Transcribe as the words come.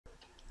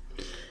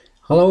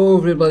Hello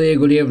everybody,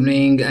 good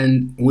evening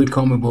and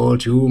welcome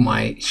aboard to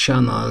my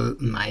channel,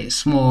 my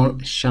small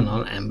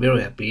channel. I'm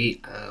very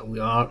happy.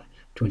 We are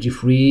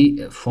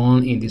 23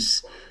 fun in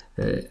this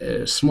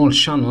small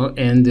channel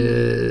and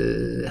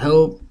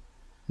hope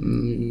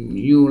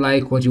you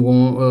like what you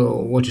want,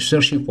 what you're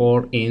searching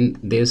for in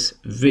this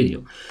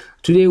video.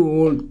 Today we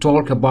will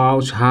talk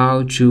about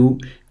how to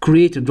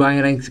create a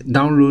direct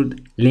download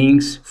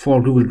links for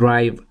Google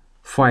Drive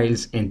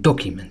files and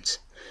documents.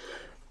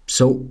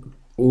 So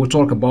we'll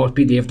talk about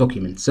PDF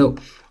documents. So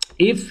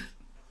if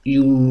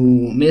you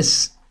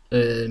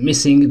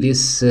missing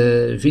this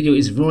video,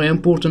 is very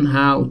important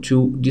how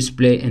to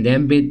display and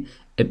embed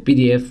a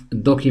PDF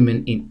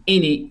document in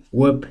any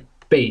web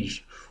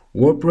page,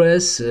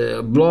 WordPress,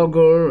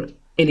 Blogger,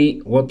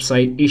 any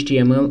website,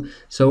 HTML.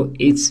 So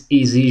it's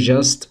easy,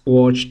 just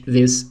watch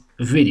this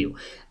video.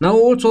 Now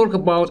we'll talk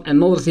about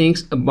another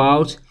things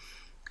about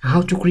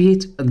how to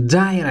create a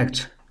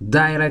direct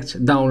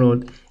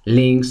download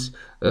links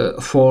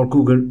for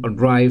Google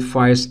Drive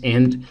files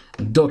and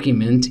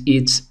document.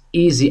 It's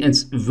easy and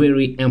it's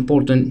very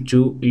important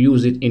to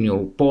use it in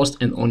your post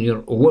and on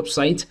your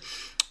website.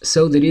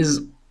 So there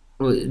is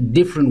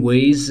different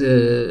ways,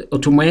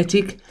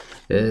 automatic,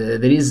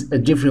 there is a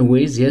different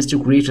ways, yes, to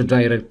create a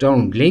direct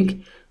download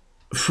link,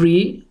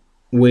 free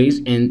ways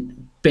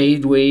and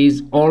paid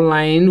ways,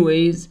 online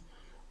ways,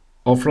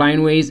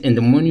 offline ways, and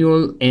the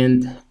manual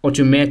and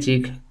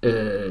automatic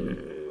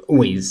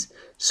ways.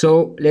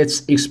 So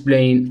let's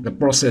explain the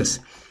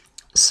process.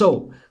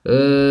 So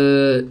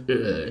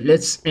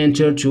let's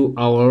enter to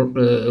our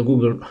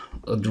Google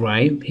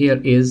Drive.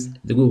 Here is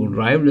the Google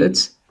Drive.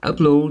 Let's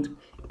upload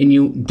a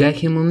new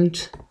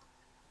document.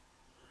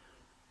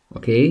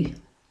 Okay,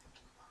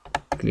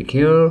 click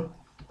here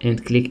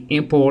and click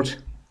import.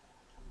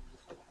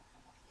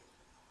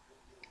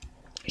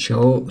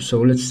 So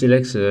let's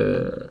select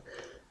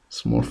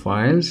small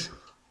files,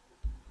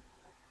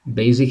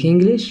 basic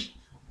English.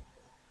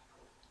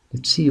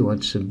 Let's see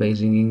what's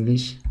basic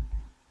English.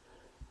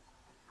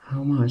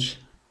 How much?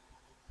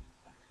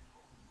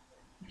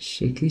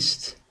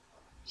 Checklist,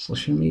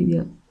 social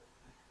media.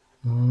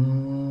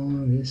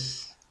 Oh,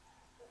 this.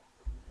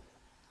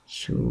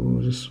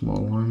 Choose a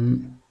small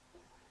one.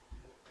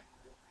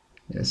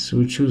 Yes,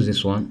 we'll choose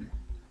this one.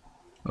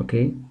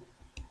 Okay.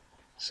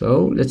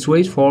 So let's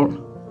wait for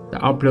the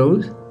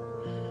upload.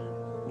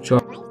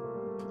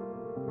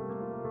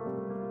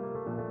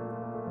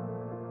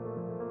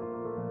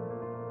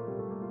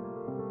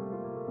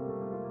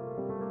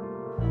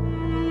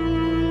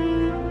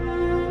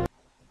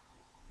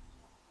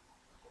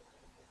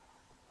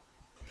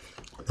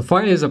 The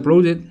file is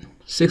uploaded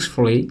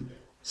successfully.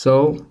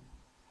 So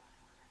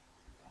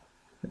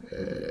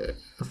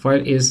the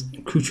file is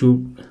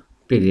YouTube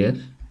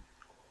PDF.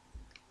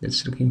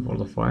 Let's looking for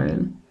the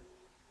file.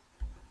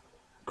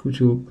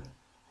 YouTube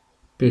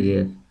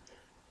PDF.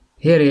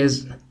 Here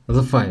is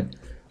the file.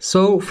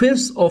 So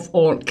first of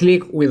all,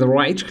 click with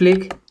right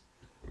click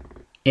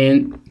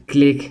and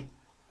click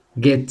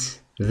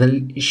get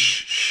the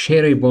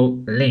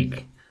shareable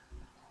link.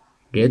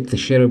 Get the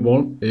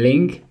shareable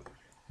link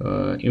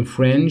in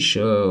French,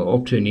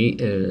 obtenir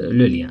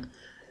le lien.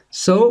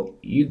 So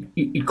you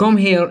come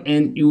here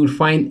and you will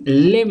find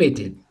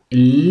limited.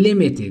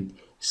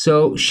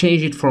 So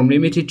change it from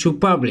limited to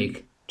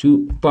public,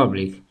 to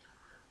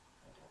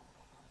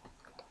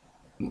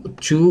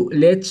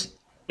let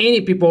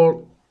any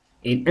people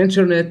in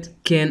internet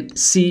can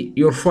see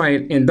your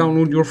file and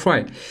download your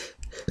file.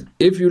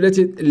 If you let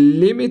it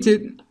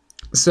limited,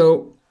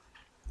 so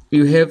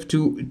you have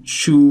to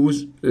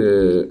choose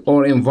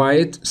or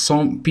invite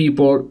some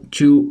people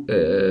to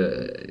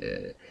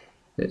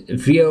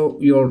view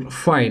your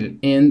file,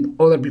 and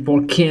other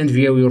people can't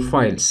view your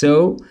file.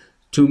 So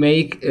to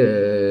make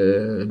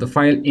the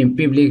file in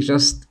public,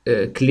 just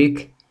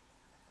click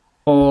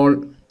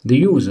all the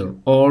user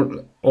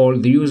or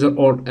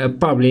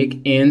public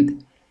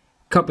and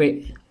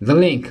copy the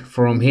link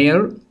from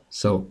here.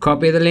 So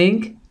copy the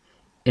link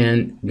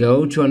and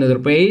go to another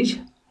page,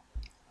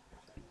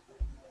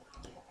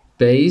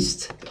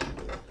 paste,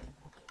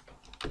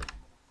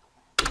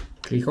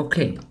 click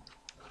OK.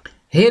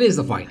 Here is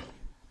the file.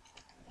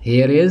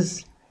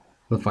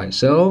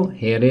 So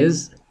here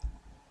is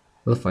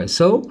the file.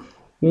 So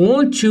we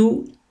want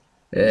to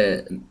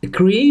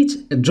create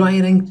a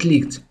direct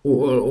link.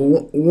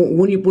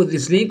 When you put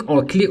this link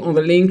or click on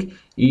the link,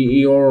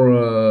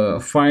 your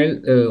file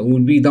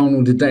will be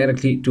downloaded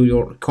directly to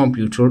your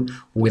computer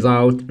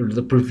without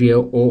the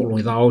preview or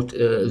without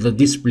the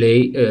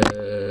display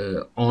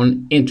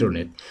on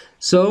internet.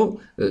 So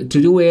to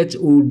do it,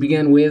 we'll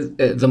begin with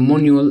the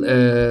manual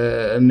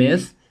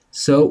method.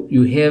 So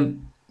you have,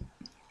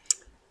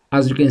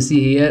 as you can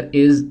see, here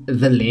is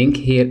the link.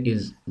 Here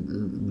is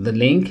the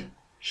link,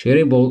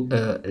 shareable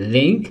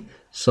link.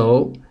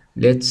 So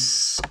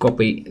let's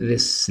copy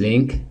this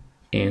link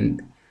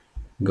and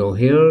go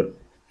here,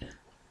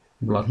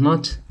 block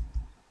not.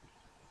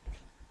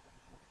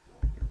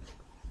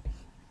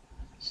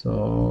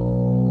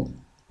 So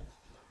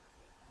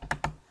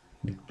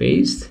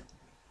paste.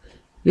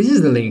 This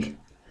is the link.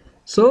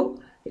 So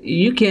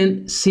you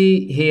can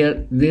see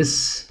here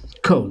this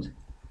code.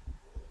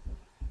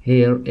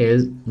 Here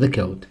is the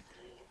code.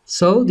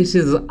 So this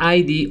is the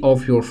ID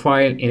of your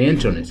file in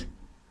internet.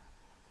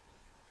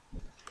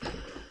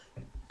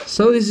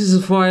 So this is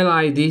a file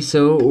ID.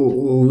 So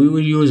we will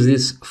use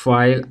this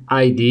file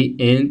ID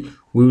and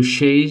we will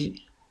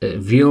change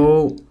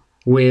view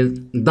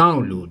with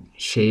download.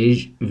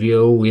 Change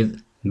view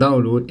with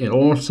download, and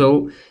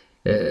also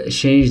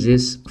change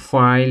this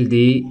file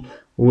D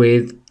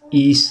with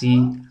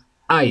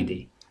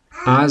EC-ID.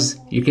 As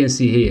you can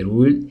see here,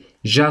 we'll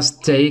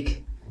just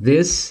take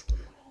this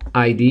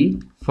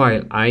ID,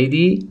 file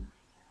ID,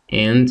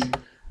 and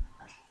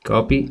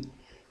copy,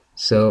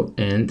 so,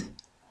 and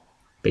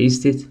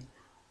paste it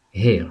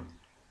here.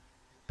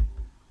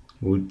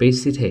 We'll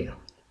paste it here.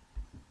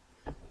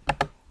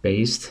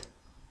 Paste.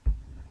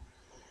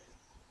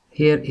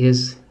 Here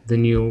is the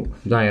new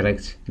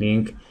direct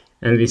link,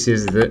 and this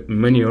is the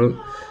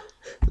manual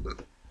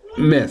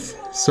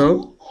method.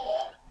 So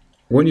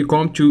when you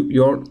come to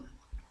your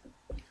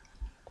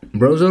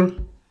browser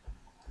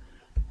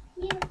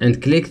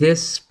and click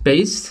this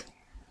paste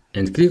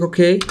and click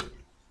OK,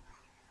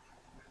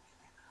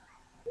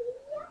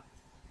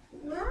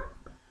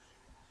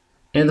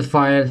 and the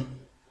file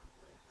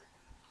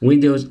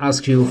Windows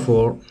asks you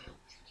for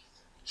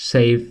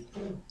save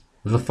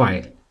the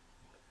file.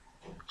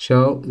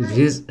 So this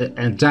is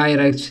a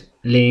direct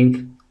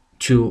link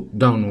to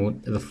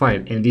download the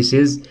file, and this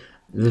is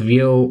the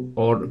view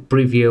or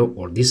preview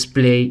or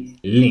display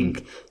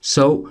link.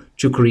 So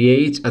to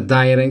create a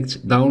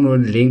direct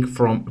download link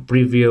from a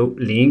preview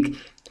link,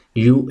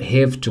 you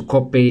have to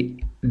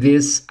copy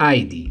this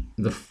ID,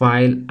 the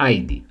file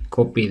ID.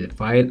 Copy the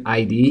file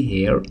ID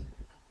here.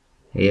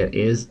 Here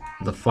is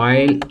the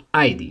file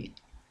ID.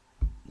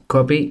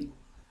 Copy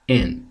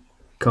and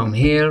come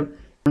here.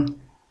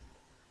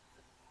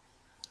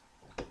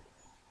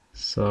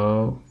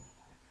 So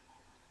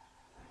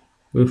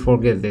we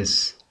forget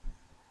this.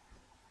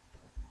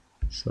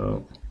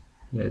 So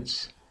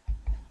let's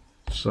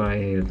try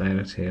here,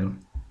 direct here.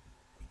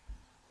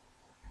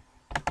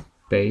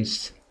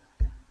 Paste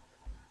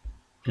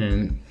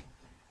and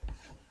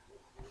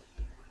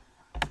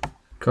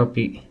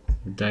copy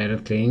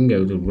direct link.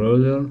 Go to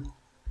browser.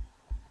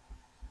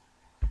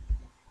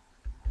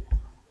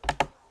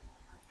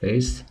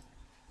 Paste.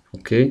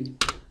 Okay.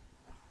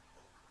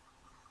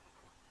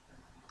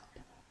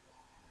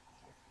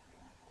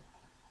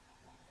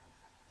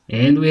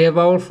 And we have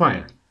our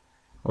file.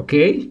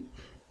 Okay,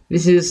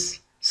 this is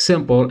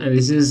simple, and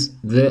this is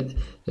the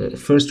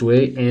first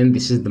way, and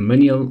this is the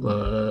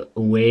manual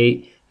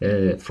way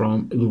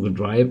from Google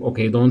Drive.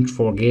 Okay, don't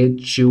forget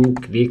to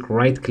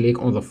right click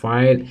on the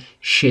file,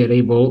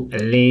 shareable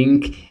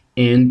link,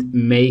 and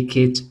make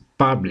it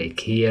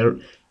public. Here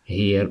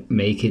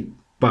make it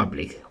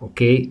public.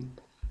 Okay,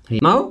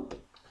 now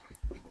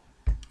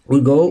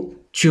we go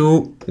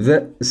to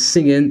the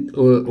second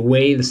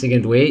way. The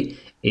second way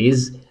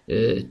is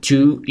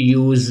to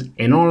use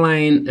an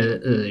online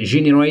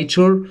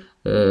generator.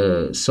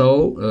 We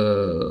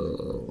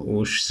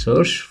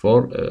search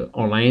for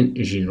online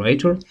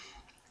generator.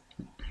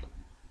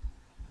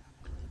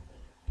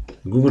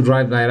 Google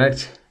Drive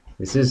Direct.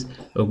 This is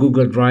a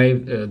Google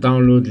Drive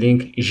download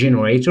link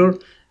generator.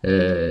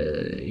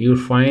 You'll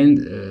find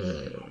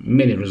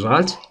many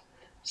results,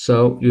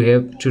 so you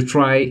have to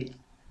try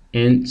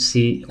and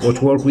see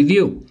what works with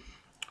you.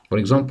 For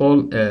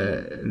example,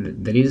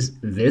 there is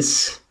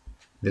this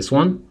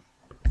one.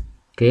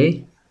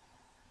 Okay,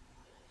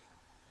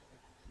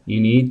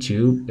 you need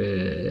to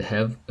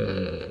have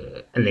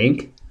a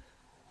link.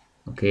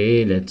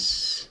 Okay,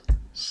 let's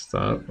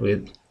start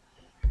with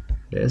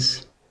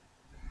this.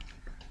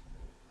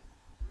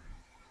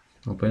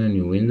 Open a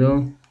new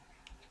window.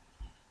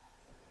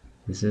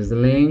 This is the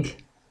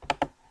link.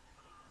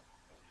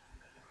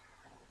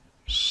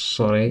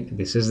 Sorry,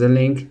 this is the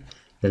link.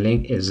 The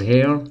link is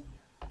here.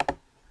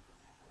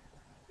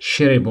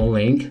 Shareable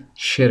link.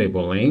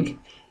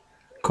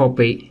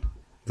 Copy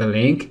the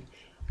link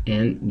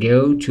and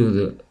go to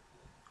the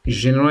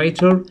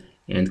generator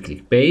and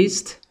click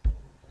paste.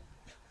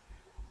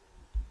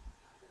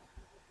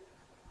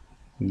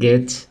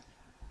 Get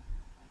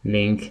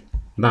link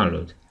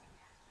download.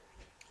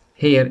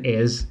 Here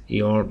is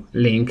your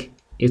link.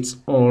 It's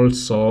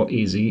also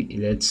easy.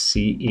 Let's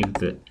see if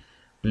the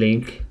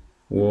link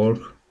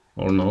works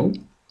or no.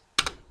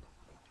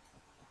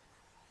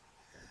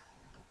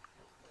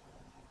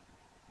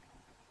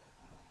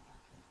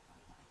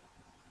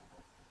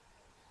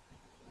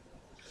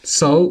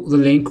 So the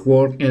link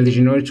work and the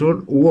generator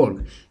work.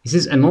 This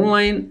is an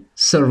online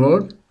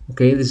server.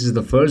 Okay, this is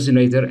the first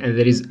generator, and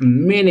there is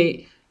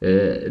many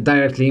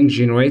direct link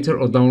generator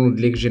or download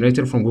link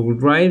generator from Google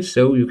Drive.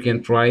 So you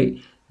can try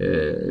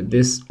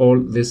all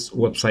these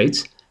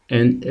websites,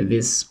 and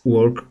this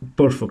work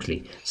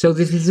perfectly. So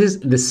this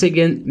is the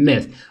second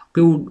method.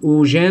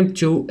 We'll jump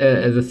to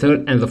the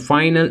third and the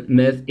final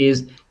method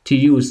is to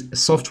use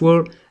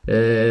software.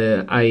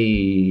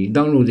 I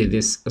downloaded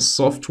this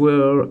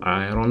software.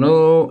 I don't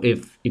know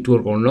if it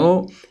works or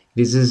no.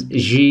 This is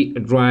G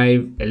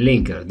Drive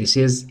Linker. This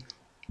is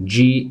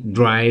G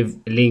Drive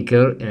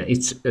Linker.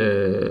 It's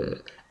a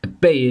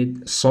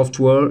paid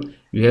software.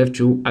 You have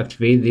to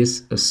activate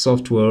this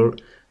software.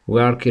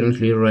 We are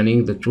currently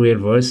running the trial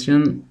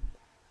version.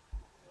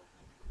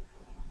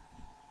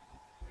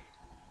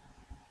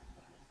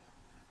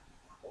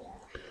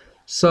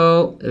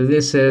 So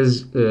this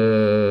is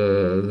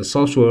the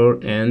software,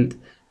 and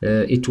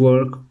it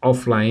works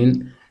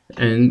offline,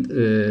 and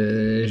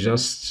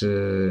just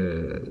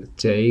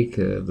take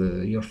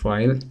your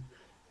file.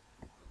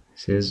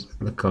 This is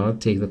the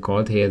code. Take the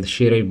code here, the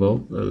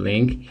shareable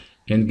link,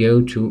 and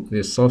go to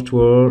the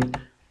software.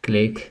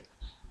 Click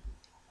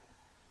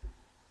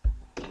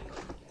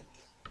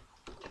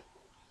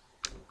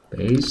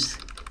paste.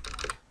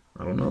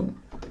 I don't know.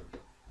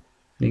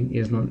 Link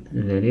is not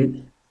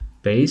valid.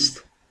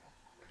 Paste.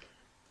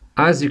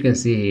 As you can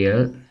see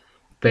here,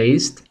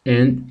 paste,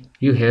 and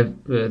you have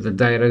the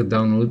direct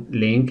download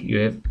link. You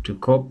have to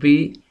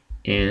copy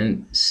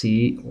and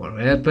see what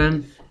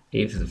happens,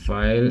 if the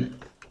file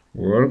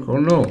work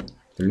or no,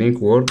 the link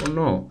work or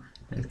no,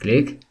 and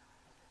click.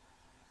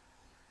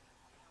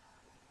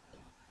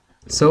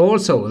 So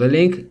also the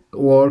link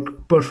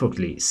work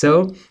perfectly.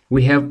 So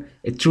we have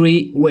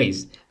three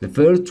ways. The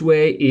first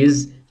way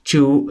is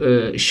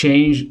to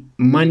change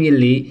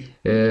manually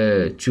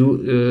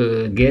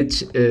to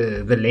get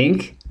the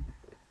link,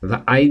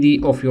 the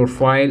ID of your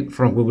file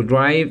from Google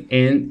Drive,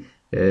 and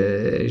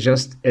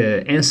just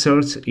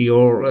insert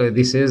your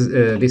this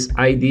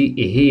ID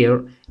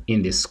here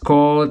in this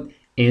code,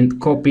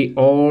 and copy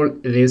all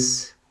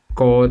this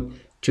code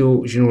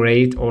to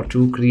generate or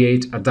to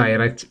create a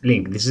direct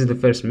link. This is the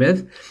first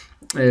method.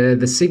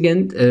 The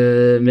second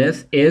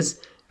method is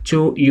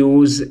to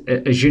use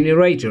a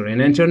generator,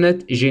 an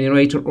internet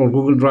generator or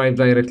Google Drive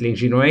direct link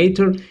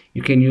generator.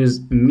 You can use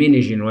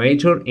mini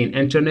generator in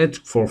internet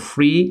for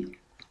free.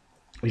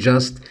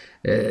 Just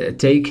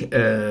take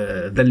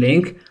the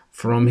link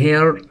from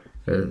here.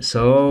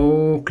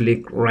 So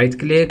right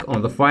click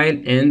on the file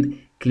and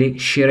click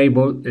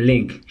shareable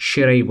link,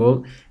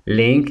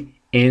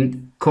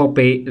 and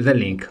copy the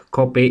link.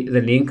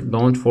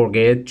 Don't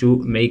forget to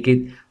make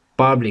it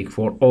public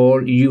for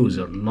all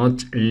users,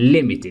 not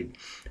limited.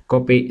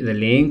 Copy the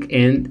link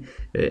and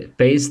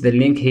paste the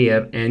link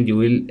here, and you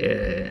will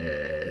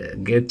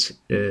get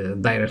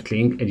direct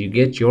link, and you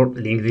get your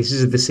link. This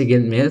is the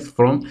second method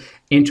from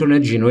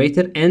internet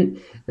generator. And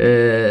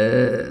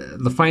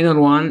the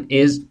final one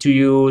is to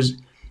use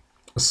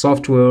a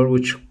software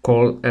which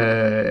called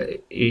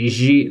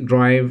G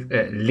Drive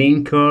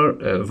Linker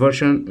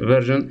version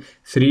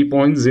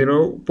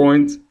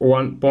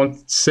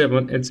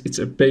 3.0.1.7. It's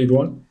a paid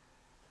one.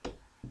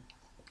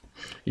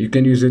 You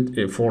can use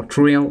it for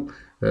trial.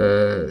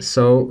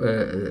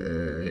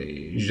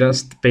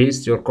 Just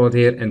paste your code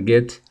here and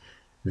get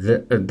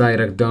the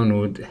direct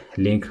download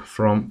link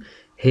from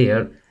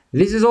here.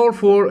 This is all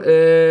for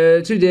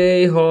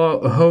today.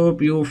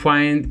 Hope you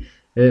find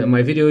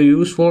my video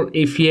useful.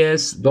 If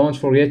yes, don't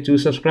forget to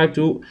subscribe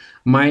to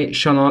my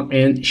channel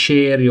and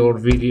share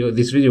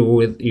this video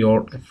with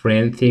your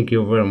friend. Thank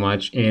you very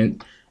much,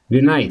 and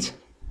good night.